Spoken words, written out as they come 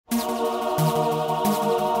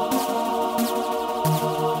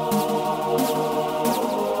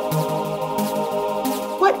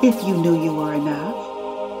if you knew you were enough?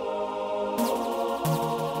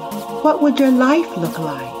 What would your life look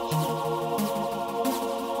like?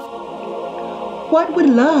 What would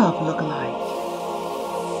love look like?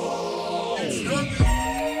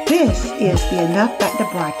 This is the Enough Factor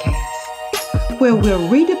broadcast, where we're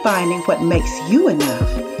redefining what makes you enough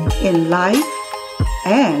in life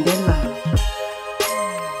and in love.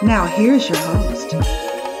 Now here's your host,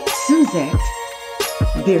 Suzette.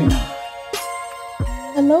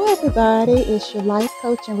 Hello everybody, it's your life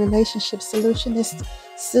coach and relationship solutionist,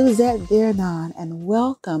 Suzette, and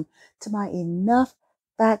welcome to my Enough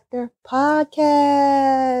Factor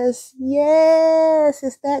podcast. Yes,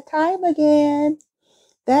 it's that time again.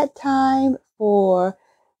 That time for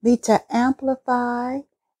me to amplify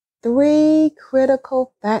 3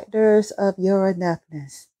 critical factors of your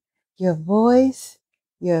enoughness: your voice,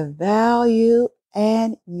 your value,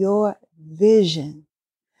 and your vision.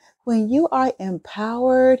 When you are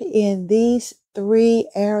empowered in these 3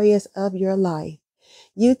 areas of your life,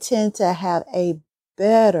 you tend to have a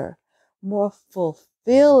better, more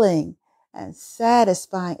fulfilling, and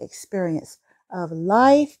satisfying experience of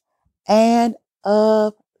life and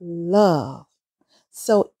of love.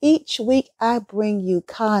 So each week I bring you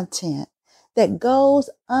content that goes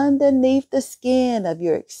underneath the skin of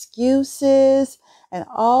your excuses and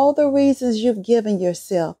all the reasons you've given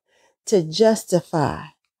yourself to justify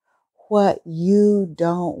what you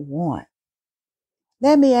don't want.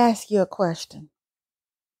 Let me ask you a question.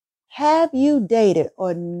 Have you dated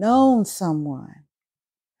or known someone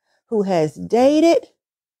who has dated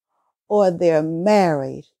or they're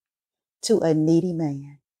married to a needy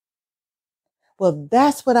man? Well,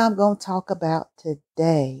 that's what I'm going to talk about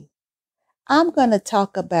today. I'm going to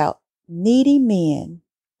talk about needy men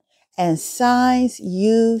and signs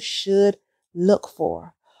you should look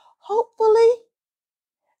for. Hopefully,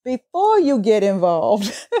 before you get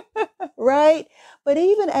involved, right? But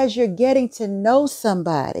even as you're getting to know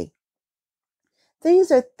somebody, these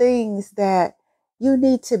are things that you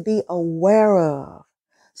need to be aware of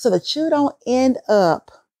so that you don't end up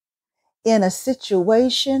in a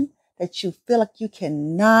situation that you feel like you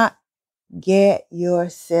cannot get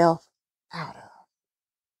yourself out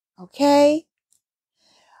of. Okay?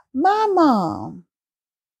 My mom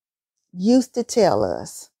used to tell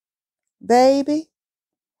us, baby,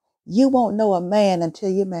 you won't know a man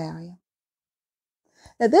until you marry him.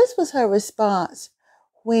 Now, this was her response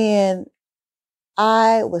when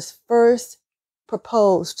I was first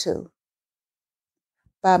proposed to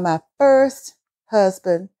by my first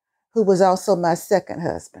husband, who was also my second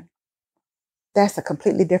husband. That's a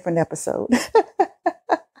completely different episode. And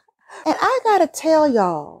I gotta tell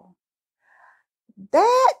y'all,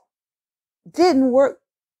 that didn't work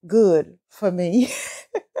good for me.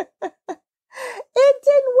 It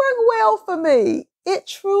didn't work well for me. It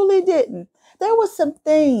truly didn't. There were some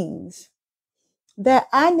things that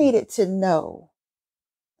I needed to know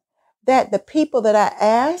that the people that I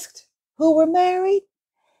asked who were married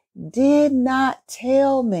did not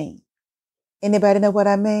tell me. Anybody know what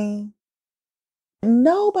I mean?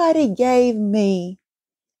 Nobody gave me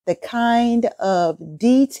the kind of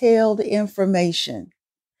detailed information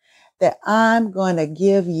that I'm going to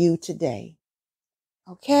give you today.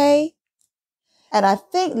 Okay? And I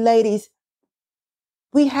think, ladies,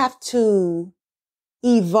 we have to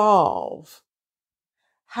evolve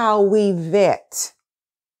how we vet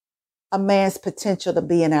a man's potential to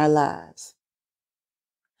be in our lives.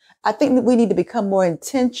 I think that we need to become more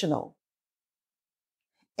intentional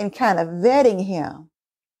in kind of vetting him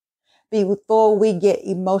before we get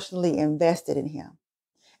emotionally invested in him,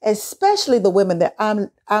 especially the women that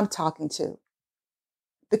I'm talking to.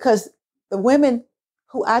 Because the women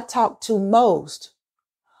who I talk to most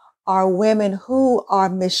are women who are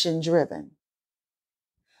mission driven.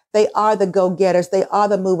 They are the go-getters. They are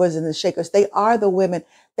the movers and the shakers. They are the women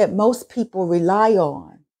that most people rely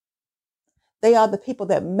on. They are the people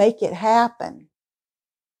that make it happen.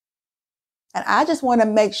 And I just want to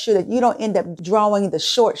make sure that you don't end up drawing the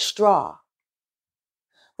short straw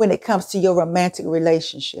when it comes to your romantic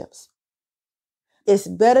relationships. It's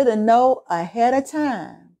better to know ahead of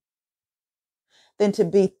time than to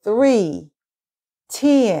be 3,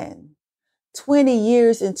 10, 20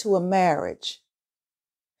 years into a marriage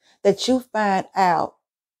that you find out,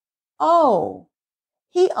 oh,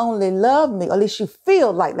 he only loved me, or at least you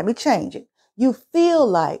feel like, let me change it. You feel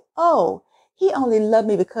like, oh, he only loved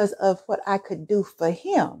me because of what I could do for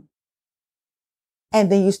him.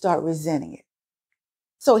 And then you start resenting it.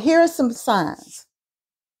 So here are some signs.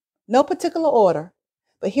 No particular order,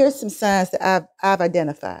 but here's some signs that I've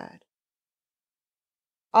identified.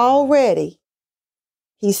 Already,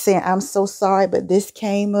 He's saying, I'm so sorry, but this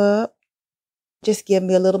came up. Just give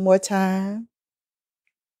me a little more time.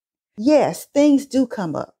 Yes, things do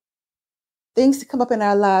come up. Things come up in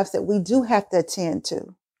our lives that we do have to attend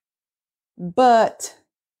to. But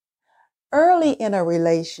early in a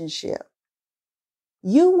relationship,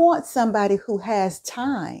 you want somebody who has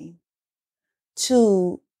time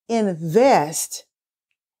to invest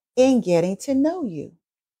in getting to know you.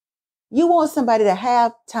 You want somebody to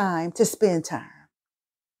have time to spend time.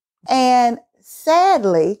 And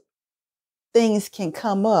sadly, things can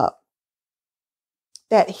come up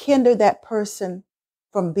that hinder that person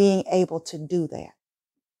from being able to do that.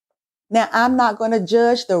 Now, I'm not going to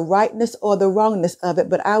judge the rightness or the wrongness of it,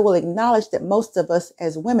 but I will acknowledge that most of us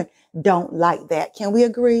as women don't like that. Can we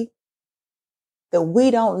agree? That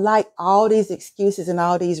we don't like all these excuses and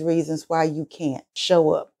all these reasons why you can't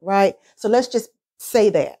show up, right? So let's just say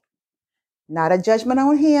that. Not a judgment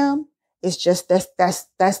on him. It's just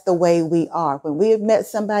that's the way we are. When we have met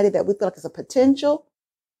somebody that we feel like is a potential,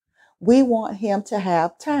 we want him to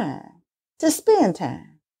have time, to spend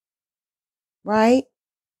time, right?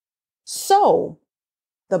 So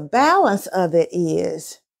the balance of it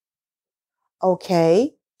is,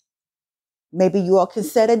 okay, maybe you all can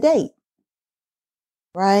set a date,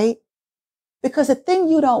 right? Because the thing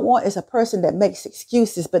you don't want is a person that makes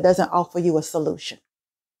excuses but doesn't offer you a solution.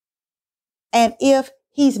 And if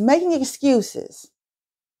he's making excuses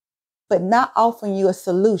but not offering you a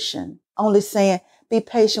solution, only saying, be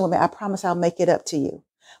patient with me, I promise I'll make it up to you,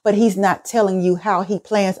 but he's not telling you how he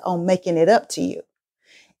plans on making it up to you,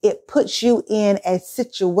 it puts you in a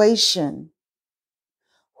situation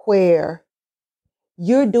where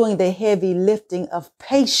you're doing the heavy lifting of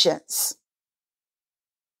patience,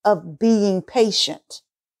 of being patient.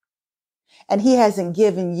 And he hasn't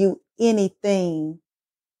given you anything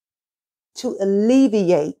to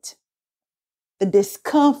alleviate the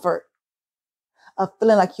discomfort of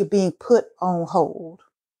feeling like you're being put on hold.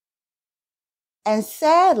 And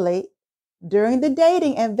sadly, during the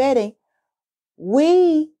dating and vetting,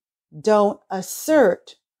 we don't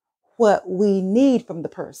assert what we need from the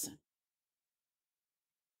person.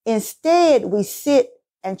 Instead, we sit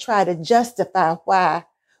and try to justify why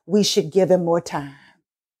we should give him more time.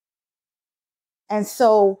 And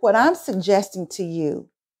so what I'm suggesting to you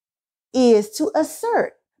is to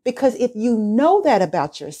assert, because if you know that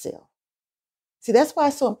about yourself, see, that's why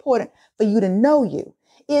it's so important for you to know you.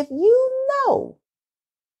 If you know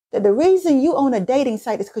that the reason you own a dating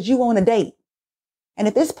site is because you want to date, and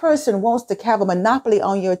if this person wants to have a monopoly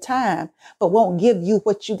on your time, but won't give you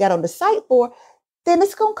what you got on the site for, then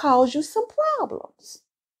it's going to cause you some problems.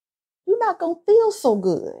 You're not going to feel so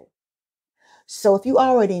good. So if you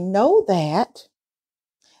already know that,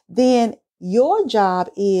 then your job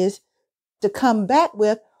is to come back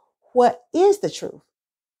with what is the truth.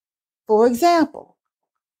 For example,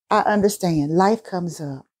 I understand life comes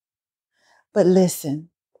up, but listen,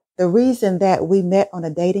 the reason that we met on a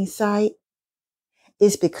dating site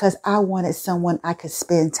is because I wanted someone I could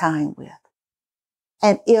spend time with.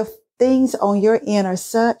 And if things on your end are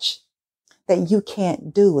such that you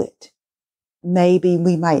can't do it, maybe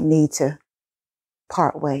we might need to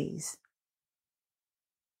part ways.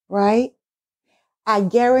 Right? I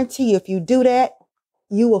guarantee you, if you do that,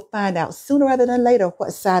 you will find out sooner rather than later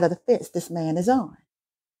what side of the fence this man is on.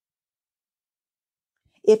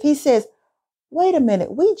 If he says, wait a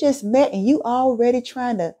minute, we just met and you already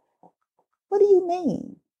trying to, what do you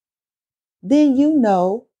mean? Then you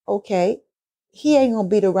know, okay, he ain't going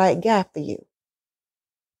to be the right guy for you.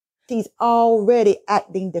 He's already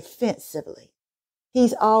acting defensively.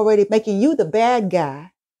 He's already making you the bad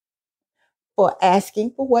guy for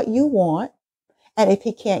asking for what you want. And if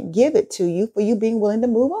he can't give it to you, for you being willing to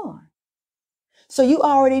move on. So you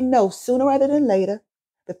already know sooner rather than later,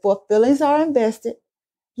 before feelings are invested,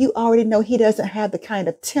 you already know he doesn't have the kind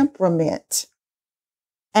of temperament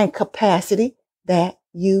and capacity that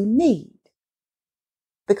you need.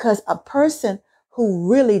 Because a person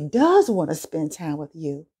who really does want to spend time with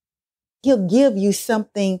you, he'll give you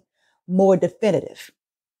something more definitive.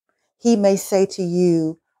 He may say to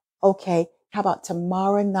you, okay, how about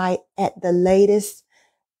tomorrow night at the latest,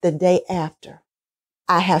 the day after?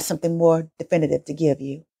 I have something more definitive to give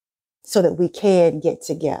you so that we can get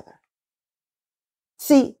together.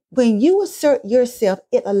 See, when you assert yourself,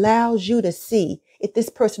 it allows you to see if this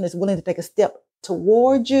person is willing to take a step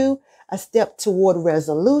toward you, a step toward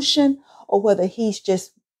resolution, or whether he's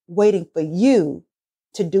just waiting for you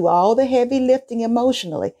to do all the heavy lifting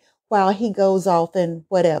emotionally while he goes off and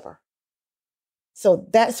whatever. So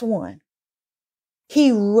that's one.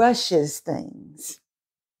 He rushes things.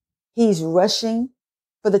 He's rushing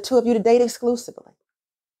for the two of you to date exclusively.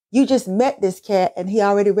 You just met this cat and he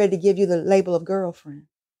already ready to give you the label of girlfriend.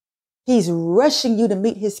 He's rushing you to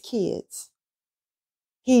meet his kids.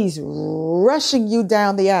 He's rushing you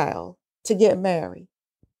down the aisle to get married.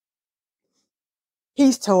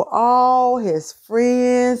 He's told all his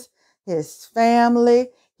friends, his family,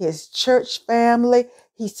 his church family.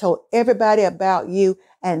 He's told everybody about you,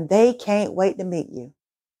 and they can't wait to meet you.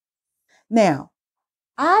 Now,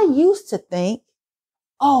 I used to think,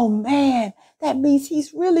 oh man, that means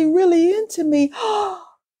he's really, really into me.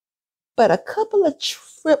 But a couple of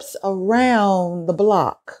trips around the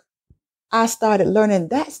block, I started learning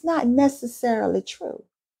that's not necessarily true.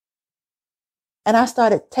 And I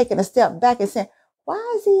started taking a step back and saying,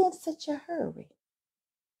 why is he in such a hurry?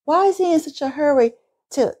 Why is he in such a hurry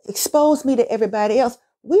to expose me to everybody else?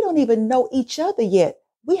 We don't even know each other yet.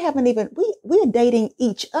 We're dating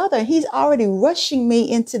each other. He's already rushing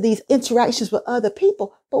me into these interactions with other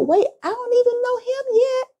people. But wait, I don't even know him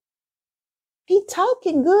yet. He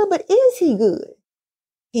talking good, but is he good?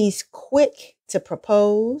 He's quick to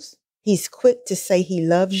propose. He's quick to say he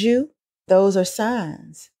loves you. Those are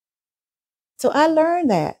signs. So I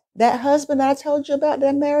learned that husband I told you about that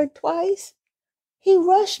I married twice, he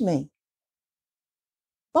rushed me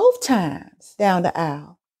both times down the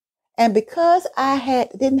aisle. And because I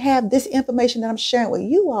didn't have this information that I'm sharing with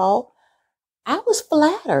you all, I was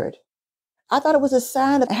flattered. I thought it was a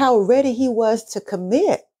sign of how ready he was to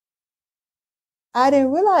commit. I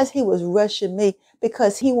didn't realize he was rushing me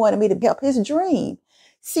because he wanted me to help his dream.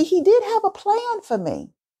 See, he did have a plan for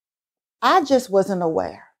me. I just wasn't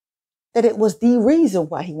aware that it was the reason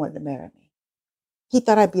why he wanted to marry me. He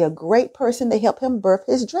thought I'd be a great person to help him birth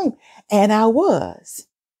his dream. And I was.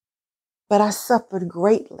 But I suffered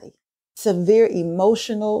greatly. Severe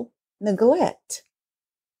emotional neglect.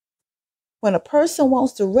 When a person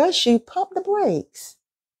wants to rush you, pump the brakes.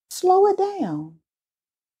 Slow it down.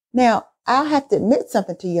 Now, I have to admit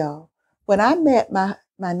something to y'all. When I met my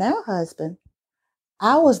now husband,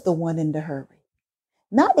 I was the one in the hurry.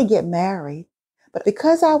 Not to get married, but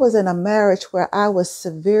because I was in a marriage where I was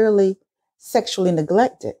severely sexually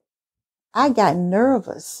neglected, I got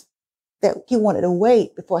nervous that he wanted to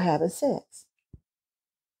wait before having sex.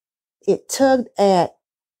 It tugged at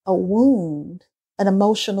a wound, an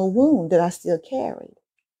emotional wound that I still carried.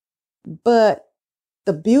 But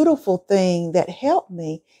the beautiful thing that helped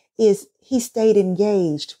me is he stayed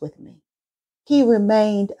engaged with me. He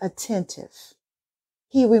remained attentive.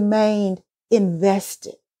 He remained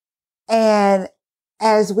invested. And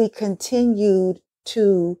as we continued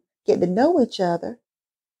to get to know each other,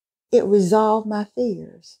 it resolved my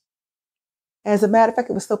fears. As a matter of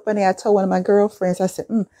fact, it was so funny. I told one of my girlfriends, I said,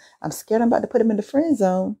 I'm scared I'm about to put him in the friend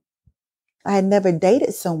zone. I had never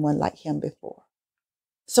dated someone like him before.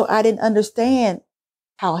 So I didn't understand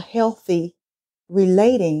how healthy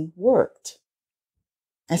relating worked.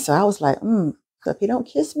 And so I was like, if he don't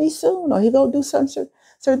kiss me soon, or he don't do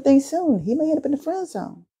certain things soon, he may end up in the friend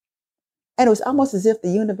zone. And it was almost as if the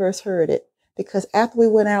universe heard it, because after we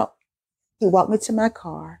went out, he walked me to my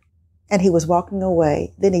car and he was walking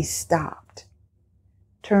away. Then he stopped,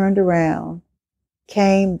 turned around,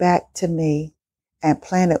 came back to me and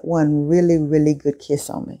planted one really, really good kiss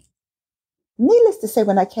on me. Needless to say,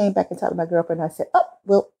 when I came back and talked to my girlfriend, I said,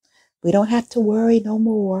 well, we don't have to worry no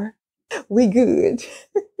more. We good.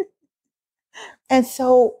 And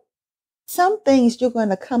so some things you're going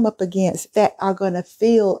to come up against that are going to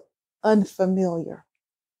feel unfamiliar.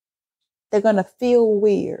 They're going to feel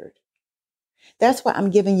weird. That's why I'm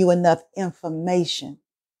giving you enough information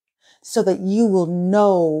so that you will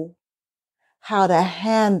know how to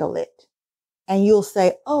handle it. And you'll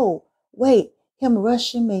say, oh, wait, him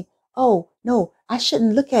rushing me. Oh, no, I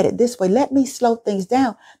shouldn't look at it this way. Let me slow things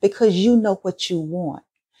down, because you know what you want.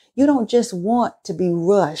 You don't just want to be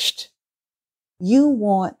rushed. You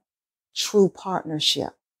want true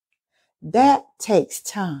partnership. That takes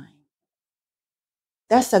time.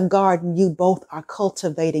 That's a garden you both are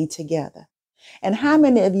cultivating together. And how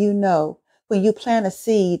many of you know when you plant a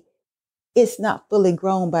seed, it's not fully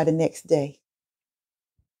grown by the next day?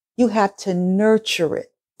 You have to nurture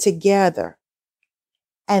it together.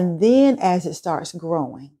 And then as it starts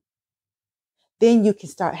growing, then you can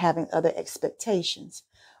start having other expectations.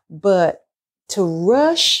 But to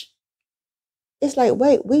rush, it's like,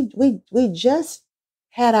 wait, we just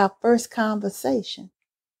had our first conversation.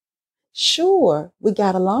 Sure, we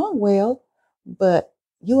got along well, but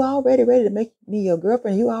you already ready to make me your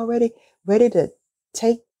girlfriend. You already ready to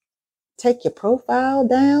take your profile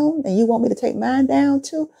down, and you want me to take mine down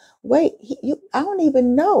too? Wait, I don't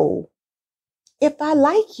even know if I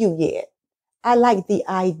like you yet. I like the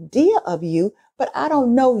idea of you, but I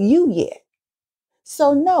don't know you yet.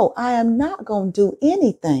 So no, I am not going to do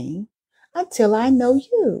anything until I know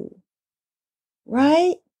you.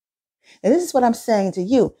 Right? And this is what I'm saying to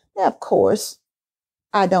you. Now, of course,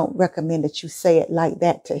 I don't recommend that you say it like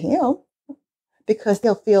that to him because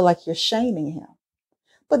he'll feel like you're shaming him.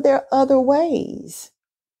 But there are other ways.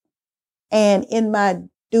 And in my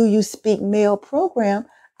Do You Speak Male program,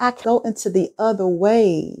 I go into the other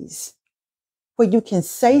ways where you can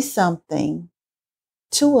say something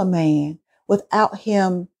to a man without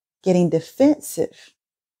him getting defensive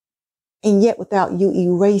and yet without you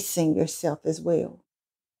erasing yourself as well.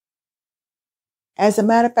 As a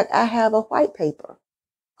matter of fact, I have a white paper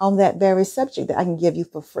on that very subject that I can give you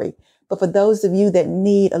for free. But for those of you that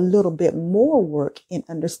need a little bit more work in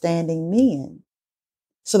understanding men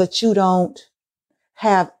so that you don't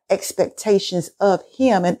have expectations of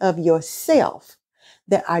him and of yourself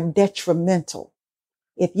that are detrimental.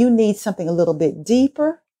 If you need something a little bit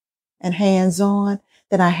deeper and hands-on,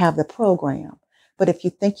 then I have the program. But if you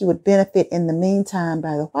think you would benefit in the meantime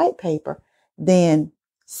by the white paper, then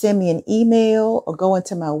send me an email or go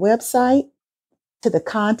into my website to the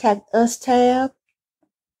Contact Us tab.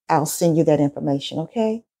 I'll send you that information,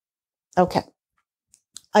 okay? Okay.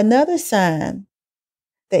 Another sign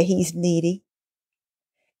that he's needy,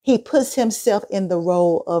 he puts himself in the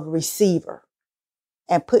role of receiver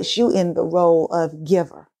and puts you in the role of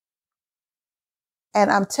giver.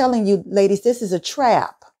 And I'm telling you, ladies, this is a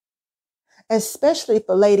trap, especially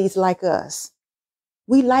for ladies like us.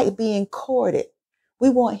 We like being courted. We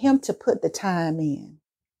want him to put the time in.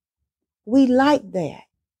 We like that,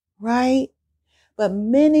 right? But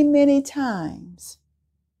many, many times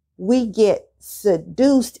we get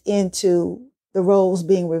seduced into the roles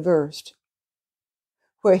being reversed,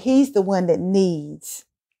 where he's the one that needs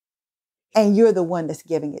and you're the one that's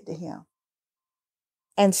giving it to him.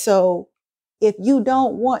 And so if you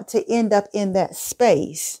don't want to end up in that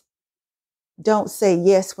space, don't say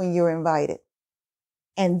yes when you're invited.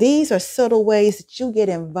 And these are subtle ways that you get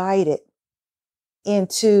invited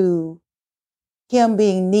into him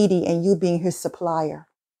being needy and you being his supplier.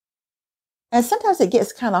 And sometimes it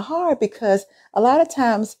gets kind of hard because a lot of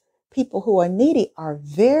times people who are needy are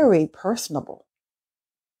very personable.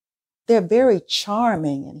 They're very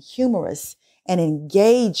charming and humorous and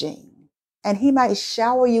engaging. And he might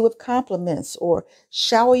shower you with compliments or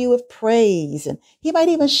shower you with praise. And he might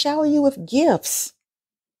even shower you with gifts.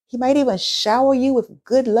 He might even shower you with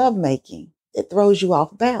good lovemaking. It throws you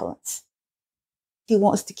off balance. He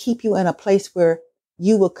wants to keep you in a place where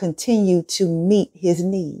you will continue to meet his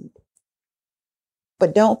need.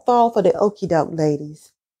 But don't fall for the okie doke,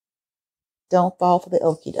 ladies. Don't fall for the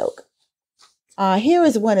okie doke. Here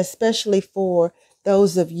is one especially for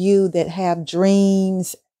those of you that have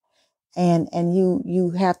dreams and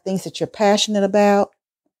you have things that you're passionate about.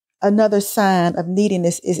 Another sign of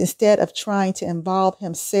neediness is instead of trying to involve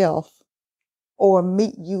himself or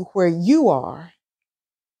meet you where you are,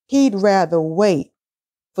 he'd rather wait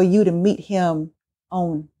for you to meet him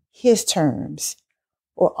on his terms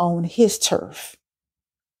or on his turf.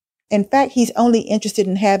 In fact, he's only interested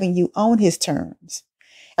in having you on his terms.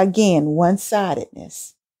 Again,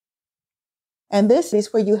 one-sidedness. And this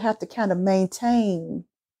is where you have to kind of maintain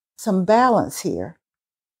some balance here.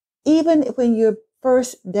 Even when you're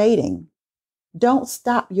first dating, don't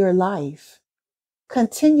stop your life.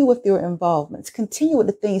 Continue with your involvements. Continue with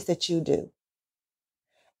the things that you do.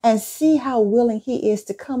 And see how willing he is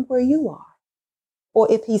to come where you are.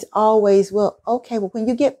 Or if he's always, well, okay, well, when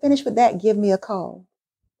you get finished with that, give me a call.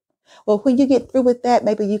 Well, when you get through with that,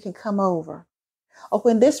 maybe you can come over. Or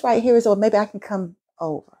when this right here is over, maybe I can come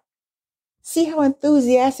over. See how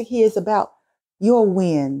enthusiastic he is about your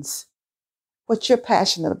wins, what you're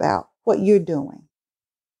passionate about, what you're doing.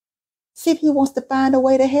 See if he wants to find a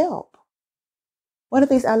way to help. One of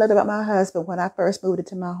the things I loved about my husband when I first moved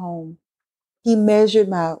into my home, he measured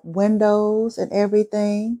my windows and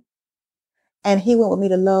everything. And he went with me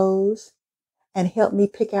to Lowe's and helped me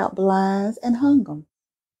pick out blinds and hung them.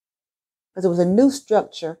 Because it was a new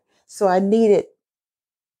structure, so I needed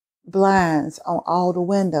blinds on all the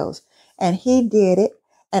windows. And he did it,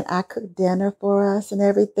 and I cooked dinner for us and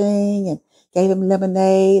everything, and gave him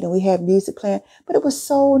lemonade, and we had music playing. But it was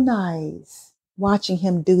so nice watching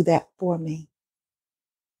him do that for me.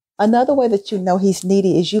 Another way that you know he's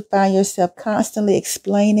needy is you find yourself constantly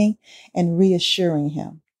explaining and reassuring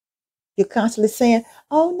him. You're constantly saying,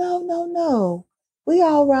 oh, no, we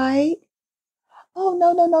all right. Oh,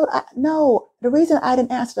 no. The reason I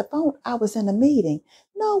didn't answer the phone, I was in a meeting.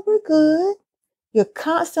 No, we're good. You're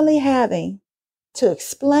constantly having to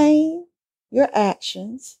explain your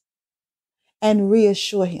actions and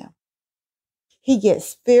reassure him. He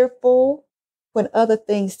gets fearful when other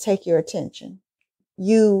things take your attention.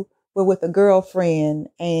 You were with a girlfriend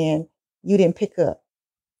and you didn't pick up.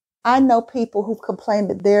 I know people who complain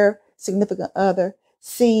that their significant other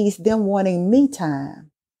sees them wanting me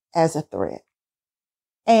time as a threat.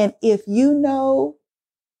 And if you know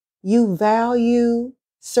you value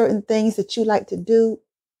certain things that you like to do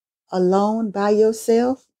alone by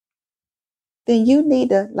yourself, then you need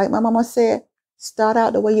to, like my mama said, start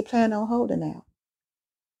out the way you plan on holding out.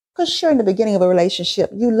 Because sure, in the beginning of a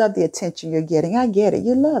relationship, you love the attention you're getting. I get it.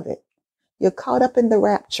 You love it. You're caught up in the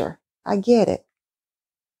rapture. I get it.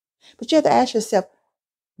 But you have to ask yourself,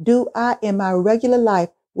 do I, in my regular life,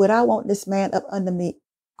 would I want this man up under me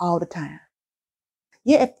all the time?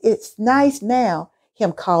 Yeah, it's nice now,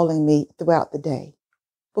 him calling me throughout the day.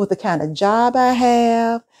 But with the kind of job I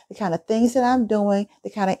have, the kind of things that I'm doing, the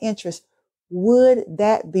kind of interests, would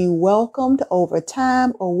that be welcomed over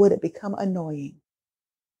time or would it become annoying?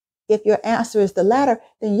 If your answer is the latter,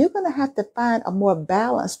 then you're going to have to find a more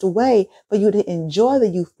balanced way for you to enjoy the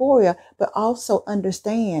euphoria, but also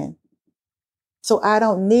understand. So I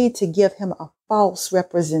don't need to give him a false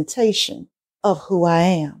representation of who I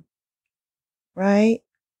am, right?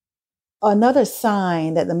 Another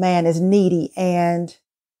sign that the man is needy, and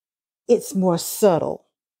it's more subtle.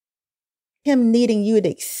 Him needing you to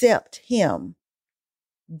accept him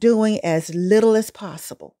doing as little as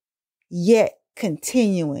possible, yet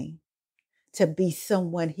continuing to be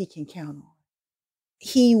someone he can count on.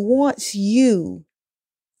 He wants you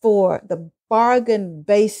for the bargain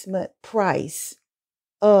basement price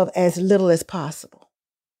of as little as possible.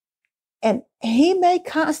 And he may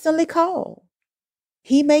constantly call.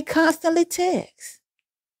 He may constantly text.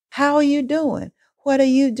 How are you doing? What are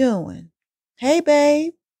you doing? Hey,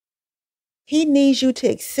 babe. He needs you to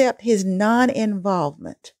accept his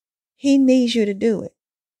non-involvement. He needs you to do it.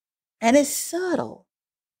 And it's subtle.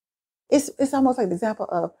 It's almost like the example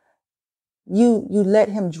of you let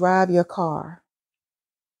him drive your car.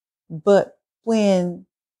 But when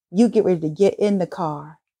you get ready to get in the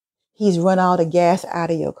car, he's run all the gas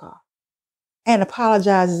out of your car and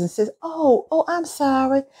apologizes and says, oh, I'm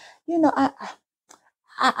sorry. You know,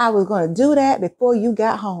 I was going to do that before you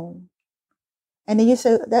got home. And then you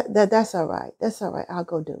say, that's all right. That's all right. I'll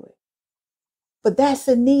go do it. But that's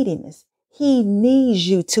a neediness. He needs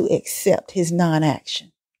you to accept his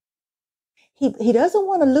non-action. He doesn't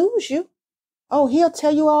want to lose you. Oh, he'll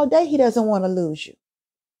tell you all day he doesn't want to lose you.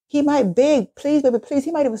 He might beg, please, baby, please.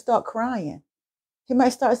 He might even start crying. He might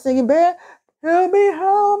start singing, babe, tell me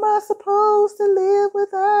how am I supposed to live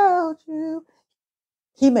without you?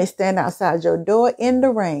 He may stand outside your door in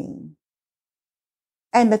the rain.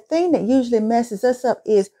 And the thing that usually messes us up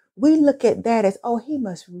is we look at that as, oh, he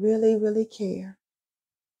must really, really care.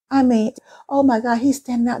 I mean, oh my God, he's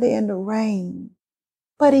standing out there in the rain,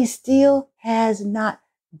 but he still has not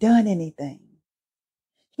done anything.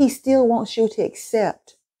 He still wants you to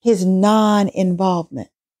accept his non-involvement.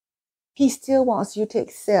 He still wants you to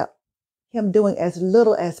accept him doing as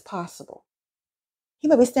little as possible. He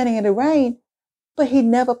might be standing in the rain, but he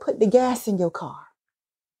never put the gas in your car.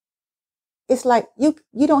 It's like you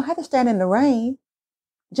don't have to stand in the rain.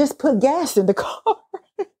 Just put gas in the car.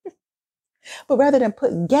 But rather than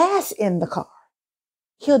put gas in the car,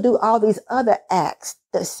 he'll do all these other acts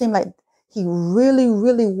that seem like he really,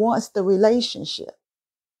 really wants the relationship.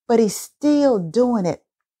 But he's still doing it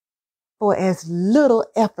for as little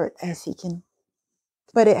effort as he can.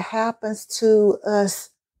 But it happens to us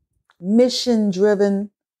mission-driven,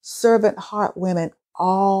 servant heart women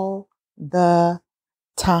all the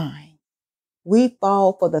time. We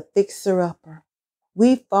fall for the fixer-upper.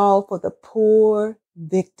 We fall for the poor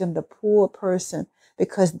victim, the poor person,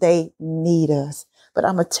 because they need us. But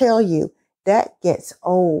I'm going to tell you, that gets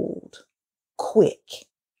old quick.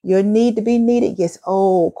 Your need to be needed gets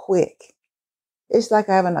old quick. It's like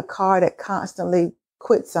having a car that constantly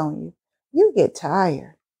quits on you. You get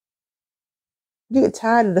tired. You get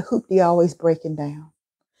tired of the hoopty always breaking down.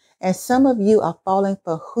 And some of you are falling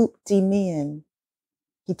for hoopty men.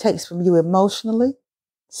 He takes from you emotionally,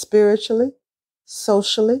 spiritually,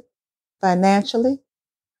 socially, financially,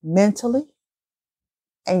 mentally,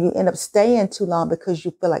 and you end up staying too long because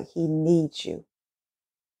you feel like he needs you.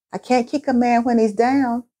 I can't kick a man when he's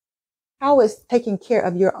down. How is taking care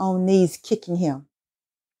of your own needs kicking him?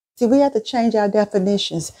 See, we have to change our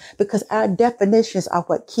definitions because our definitions are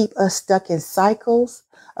what keep us stuck in cycles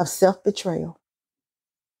of self-betrayal.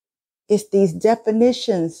 It's these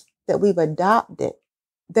definitions that we've adopted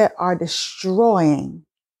that are destroying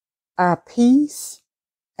our peace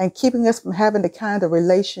and keeping us from having the kind of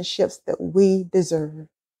relationships that we deserve.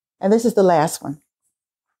 And this is the last one.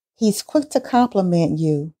 He's quick to compliment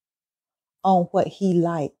you on what he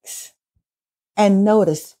likes. And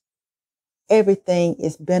notice everything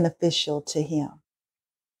is beneficial to him,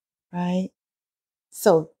 right?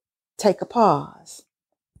 So take a pause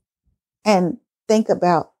and think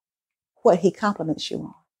about what he compliments you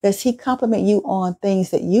on. Does he compliment you on things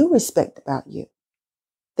that you respect about you,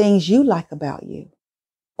 things you like about you?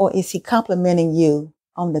 Or is he complimenting you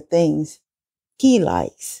on the things he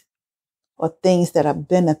likes or things that are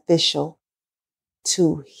beneficial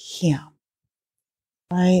to him,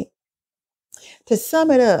 right? To sum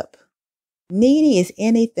it up, needy is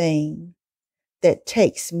anything that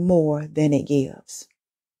takes more than it gives.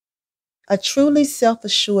 A truly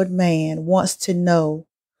self-assured man wants to know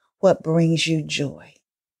what brings you joy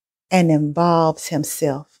and involves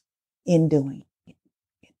himself in doing it.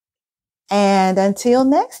 And until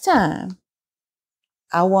next time,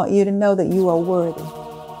 I want you to know that you are worthy.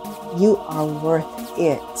 You are worth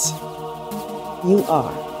it. You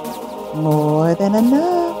are more than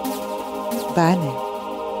enough. Bye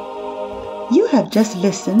now. You have just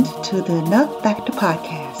listened to the Enough Factor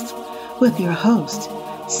podcast with your host,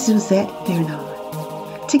 Suzette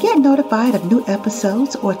Vernon. To get notified of new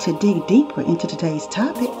episodes or to dig deeper into today's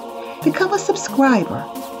topic, become a subscriber.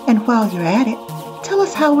 And while you're at it, tell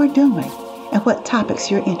us how we're doing and what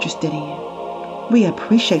topics you're interested in. We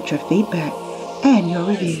appreciate your feedback and your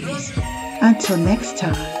reviews. Until next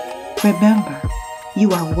time, remember,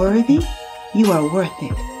 you are worthy, you are worth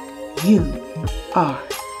it, you are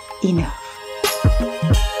enough.